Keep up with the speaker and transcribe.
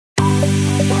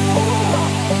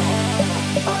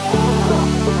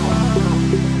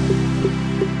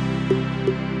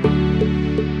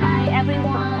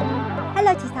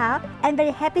I'm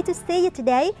very happy to see you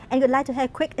today and would like to have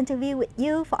a quick interview with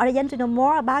you for audience to know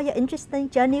more about your interesting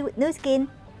journey with Nu Skin.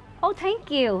 Oh,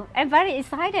 thank you. I'm very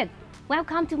excited.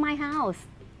 Welcome to my house.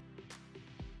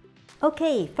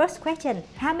 Okay, first question.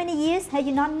 How many years have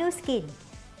you known Nu Skin?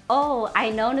 Oh, I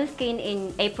know Nu Skin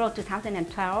in April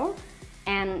 2012,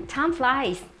 and time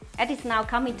flies. It is now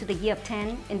coming to the year of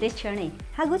 10 in this journey.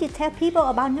 How would you tell people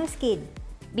about Nu Skin?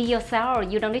 Be yourself.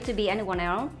 You don't need to be anyone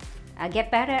else.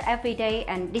 Get better every day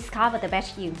and discover the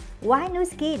best you. Why Nu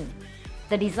Skin?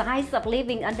 The desires of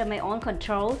living under my own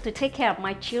control to take care of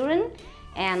my children,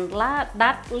 and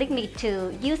that led me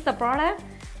to use the product,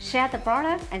 share the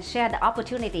product, and share the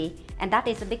opportunity. And that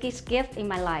is the biggest gift in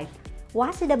my life.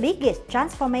 What's the biggest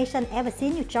transformation ever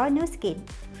seen you join Nu Skin?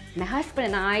 My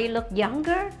husband and I look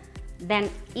younger than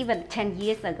even 10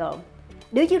 years ago.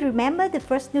 Do you remember the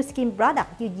first Nu Skin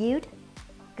product you used?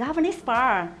 Galvanic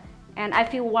Spa, and I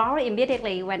feel wow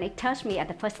immediately when it touched me at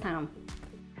the first time.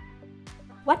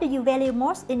 What do you value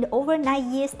most in the over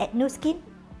 9 years at Nu Skin?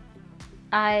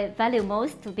 I value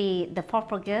most to be the force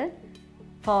for good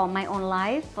for my own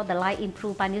life, for the life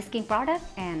improved by Nu Skin product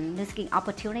and Nu Skin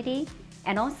opportunity,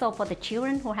 and also for the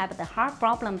children who have the heart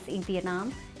problems in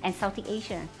Vietnam and Southeast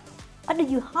Asia. What do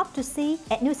you hope to see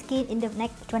at Nu Skin in the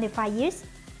next 25 years?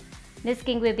 Nu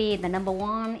Skin will be the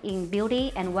 #1 in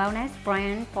beauty and wellness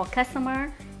brand for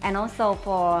customer, and also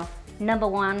for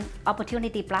 #1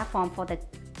 opportunity platform for the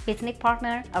business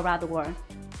partner around the world.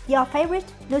 Your favorite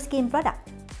Nu Skin product?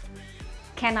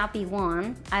 Cannot be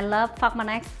one. I love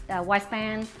Phagmanex White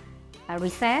Span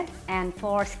Reset, and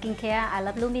for skincare, I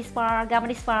love Lumi Spa,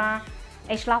 Galvanic Spa,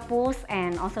 Age Lock Boost,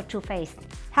 and also Too Faced.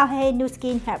 How has Nu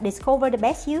Skin helped discover the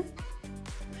best you?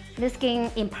 Nu Skin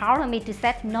empowered me to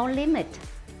set no limit.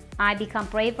 I become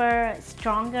braver,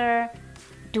 stronger,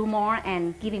 do more,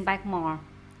 and giving back more.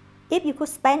 If you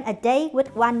could spend a day with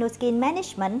one Nu Skin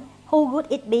management, who would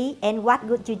it be and what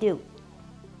would you do?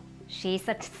 She's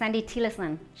Sandy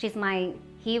Tillerson. She's my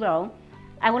hero.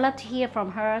 I would love to hear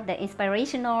from her the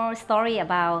inspirational story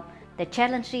about the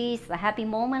challenges, the happy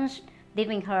moments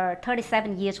during her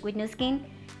 37 years with Nu Skin,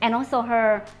 and also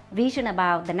her vision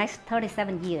about the next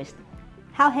 37 years.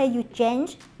 How have you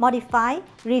changed, modified,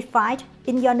 refined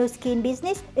in your Nu Skin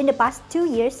business in the past 2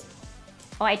 years?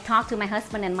 Oh, I talk to my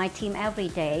husband and my team every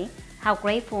day, how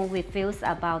grateful we feel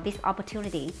about this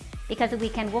opportunity, because we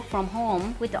can work from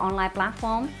home with the online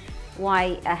platform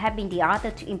while having the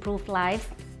other to improve lives,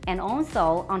 and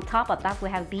also on top of that we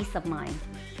have peace of mind.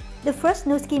 The first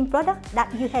Nu Skin product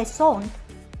that you have sold?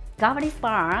 Galvanic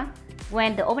Spa.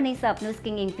 When the openings of Nu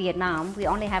Skin in Vietnam, we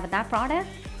only have that product.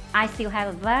 I still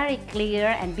have very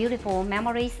clear and beautiful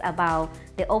memories about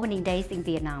the opening days in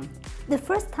Vietnam. The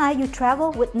first time you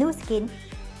traveled with Nu Skin?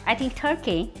 I think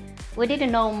Turkey. We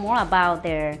didn't know more about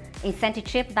their incentive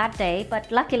trip that day,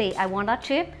 but luckily I won that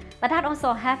trip. But that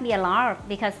also helped me a lot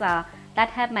because that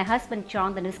helped my husband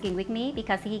join the Nu Skin with me,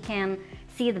 because he can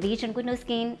see the vision with Nu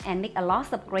Skin and make a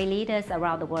lot of great leaders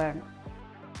around the world.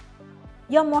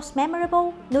 Your most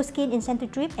memorable Nu Skin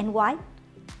incentive trip and why?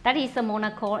 That is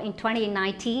Monaco in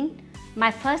 2019.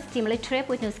 My first Team Elite trip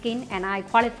with Nu Skin, and I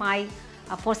qualified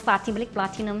for 4-star Team Elite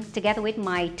Platinum together with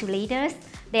my 2 leaders.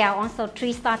 They are also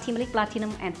 3-star Team Elite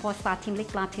Platinum and 4-star Team Elite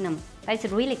Platinum. That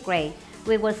is really great.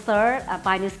 We were served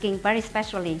by Nu Skin very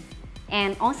specially.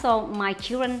 And also my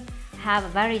children have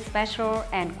very special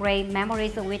and great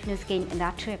memories with Nu Skin in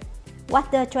that trip.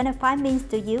 What the 25 means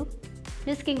to you?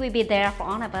 Nu Skin will be there for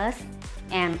all of us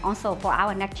and also for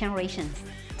our next generations.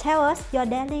 Tell us your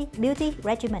daily beauty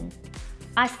regimen.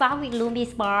 I start with Lumi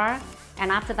Spa,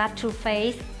 and after that Too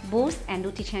Faced, Boost, and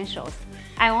Nutricentials.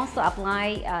 I also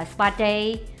apply Spa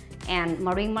Day and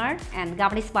Marine Mart and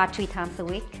Galvanic Spa 3 times a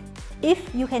week. If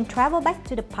you can travel back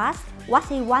to the past, what's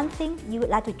the one thing you would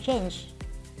like to change?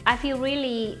 I feel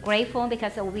really grateful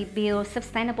because we build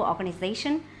sustainable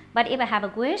organization. But if I have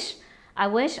a wish, I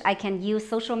wish I can use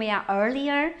social media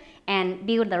earlier and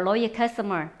build a loyal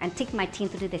customer and take my team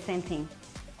to do the same thing.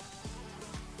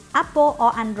 Apple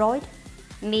or Android?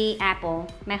 Me, Apple.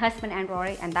 My husband,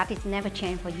 Android, and that is never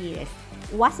changed for years.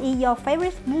 What is your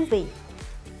favorite movie?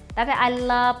 That I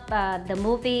love the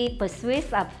movie Pursuit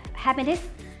of Happiness,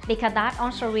 because that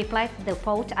also reflects the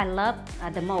quote I love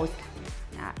the most.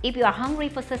 If you are hungry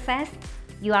for success,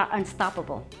 you are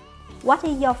unstoppable. What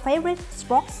is your favorite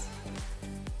sports?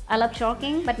 I love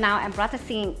jogging, but now I'm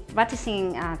practicing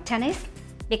tennis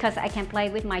because I can play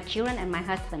with my children and my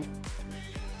husband.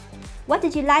 What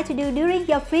did you like to do during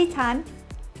your free time?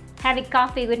 Having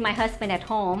coffee with my husband at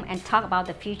home and talk about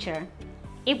the future.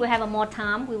 If we have more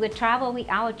time, we will travel with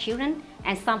our children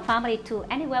and some family to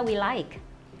anywhere we like.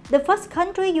 The first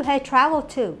country you have traveled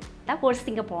to? That was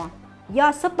Singapore.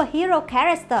 Your superhero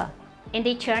character. In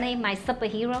this journey, my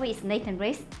superhero is Nathan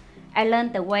Risk. I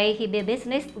learned the way he built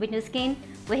business with Nu Skin,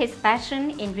 with his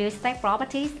passion in real estate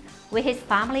properties, with his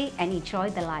family, and enjoy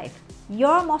the life.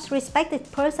 Your most respected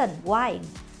person, why?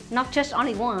 Not just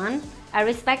only one, I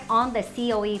respect all the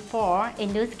COE4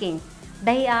 in Nu Skin.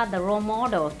 They are the role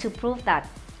model to prove that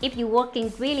if you're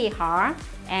working really hard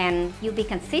and you be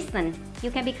consistent,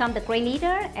 you can become the great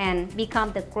leader and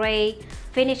become the great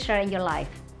finisher in your life.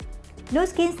 Nu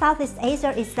Skin Southeast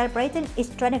Asia is celebrating its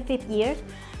 25th year.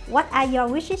 What are your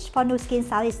wishes for Nu Skin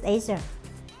Southeast Asia?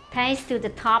 Thanks to the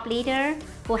top leader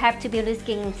who have to build Nu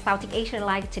Skin Southeast Asia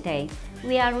like today.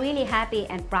 We are really happy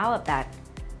and proud of that.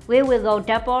 We will go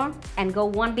double and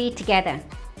go 1B together.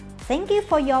 Thank you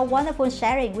for your wonderful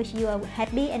sharing. Wish you a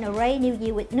happy and a great new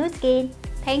year with Nu Skin.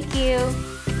 Thank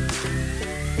you.